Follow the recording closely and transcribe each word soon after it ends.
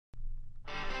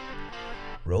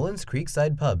Roland's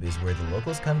Creekside Pub is where the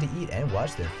locals come to eat and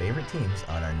watch their favorite teams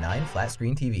on our 9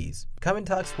 flat-screen TVs. Come and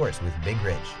talk sports with Big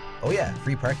Rich. Oh yeah,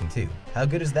 free parking too. How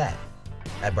good is that?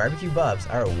 At Barbecue Bob's,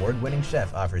 our award-winning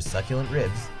chef offers succulent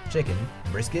ribs, chicken,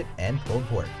 brisket, and pulled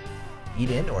pork.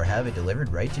 Eat in or have it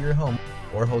delivered right to your home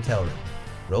or hotel room.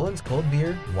 Roland's cold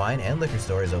beer, wine, and liquor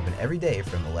store is open every day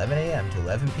from 11 a.m. to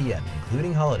 11 p.m.,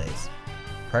 including holidays.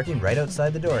 Parking right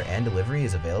outside the door and delivery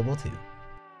is available too.